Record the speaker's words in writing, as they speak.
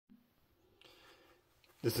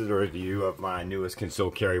This is a review of my newest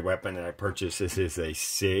concealed carry weapon that I purchased. This is a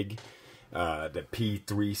Sig, the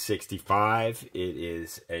P365. It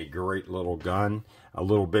is a great little gun. A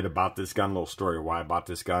little bit about this gun, a little story of why I bought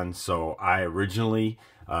this gun. So I originally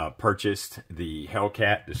purchased the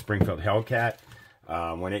Hellcat, the Springfield Hellcat.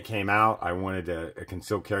 When it came out, I wanted a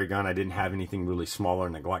concealed carry gun. I didn't have anything really smaller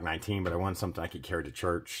than a Glock 19, but I wanted something I could carry to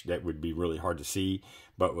church that would be really hard to see,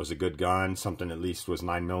 but was a good gun, something at least was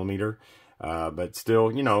 9mm. But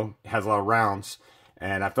still, you know, has a lot of rounds.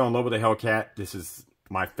 And I fell in love with the Hellcat. This is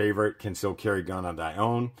my favorite concealed carry gun that I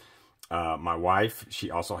own. My wife, she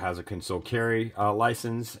also has a concealed carry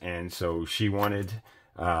license, and so she wanted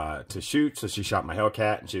to shoot, so she shot my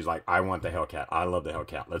Hellcat, and she was like, I want the Hellcat. I love the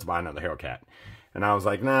Hellcat. Let's buy another Hellcat. And I was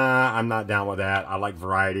like, nah, I'm not down with that. I like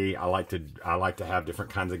variety. I like to have different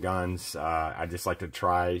kinds of guns. I just like to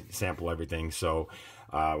try, sample everything. So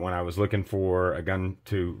when I was looking for a gun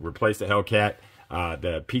to replace the Hellcat,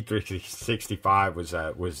 the P365 was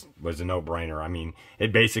a no-brainer. I mean,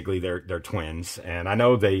 it basically they're twins, and I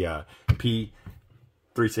know the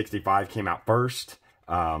P365 came out first,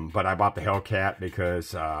 but I bought the Hellcat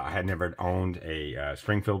because I had never owned a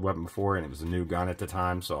Springfield weapon before, and it was a new gun at the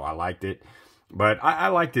time, so I liked it. But I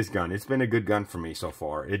like this gun. It's been a good gun for me so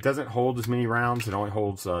far. It doesn't hold as many rounds. It only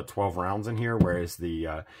holds 12 rounds in here, whereas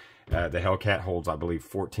the Hellcat holds, I believe,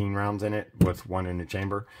 14 rounds in it with one in the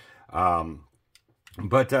chamber.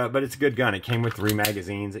 But it's a good gun. It came with 3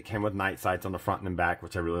 magazines. It came with night sights on the front and back,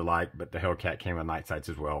 which I really like. But the Hellcat came with night sights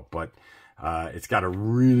as well. But it's got a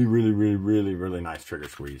really nice trigger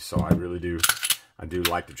squeeze. So I do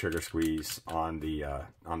like the trigger squeeze on the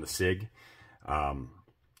Sig.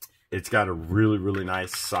 It's got a really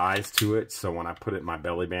nice size to it. So when I put it in my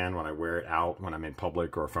belly band, when I wear it out, when I'm in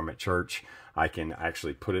public or if I'm at church, I can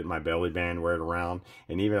actually put it in my belly band, wear it around.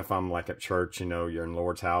 And even if I'm like at church, you know, you're in the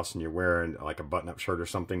Lord's house and you're wearing like a button-up shirt or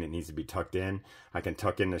something that needs to be tucked in, I can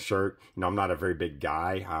tuck in the shirt. You know, I'm not a very big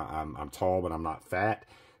guy. I'm tall, but I'm not fat.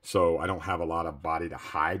 So I don't have a lot of body to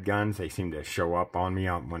hide guns. They seem to show up on me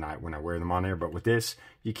when I wear them on there. But with this,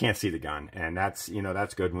 you can't see the gun, and that's, you know,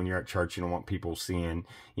 that's good when you're at church. You don't want people seeing,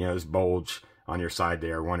 you know, this bulge on your side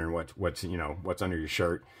there, wondering what's under your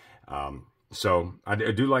shirt. So I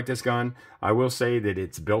do like this gun. I will say that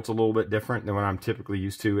it's built a little bit different than what I'm typically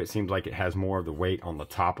used to. It seems like it has more of the weight on the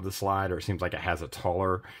top of the slide, or it seems like it has a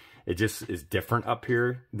taller. It just is different up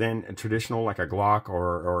here than a traditional, like a Glock,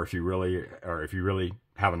 or if you really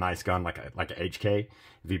have a nice gun like a HK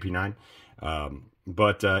VP9.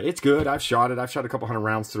 But it's good. I've shot it. I've shot a couple hundred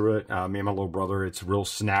rounds through it. Me and my little brother. It's real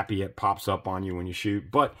snappy. It pops up on you when you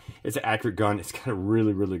shoot, but it's an accurate gun. It's got a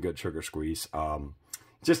really good trigger squeeze.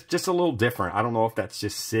 Just a little different. I don't know if that's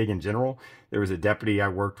just Sig in general. There was a deputy I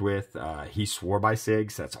worked with. He swore by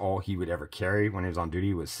Sigs. That's all he would ever carry when he was on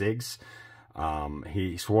duty was Sigs.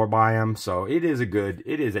 He swore by him. So it is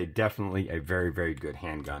definitely a very good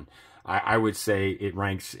handgun. I would say it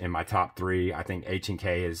ranks in my top 3. I think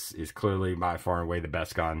H&K is clearly by far and away the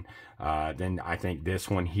best gun. Then I think this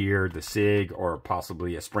one here, the Sig, or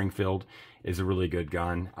possibly a Springfield, is a really good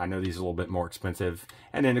gun. I know these are a little bit more expensive.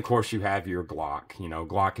 And then of course you have your Glock. You know,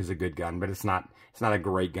 Glock is a good gun, but it's not a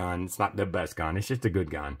great gun. It's not the best gun. It's just a good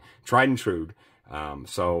gun. Tried and true.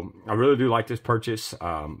 So I really do like this purchase.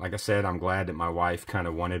 Like I said, I'm glad that my wife kind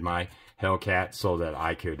of wanted my Hellcat so that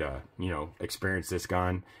I could, you know, experience this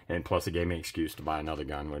gun. And plus it gave me an excuse to buy another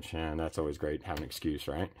gun, which, that's always great, have an excuse,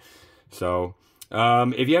 right? So,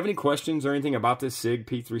 if you have any questions or anything about this Sig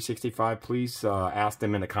P365, please ask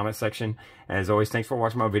them in the comment section. As always, thanks for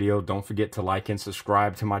watching my video. Don't forget to like and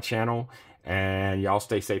subscribe to my channel. And y'all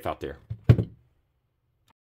stay safe out there.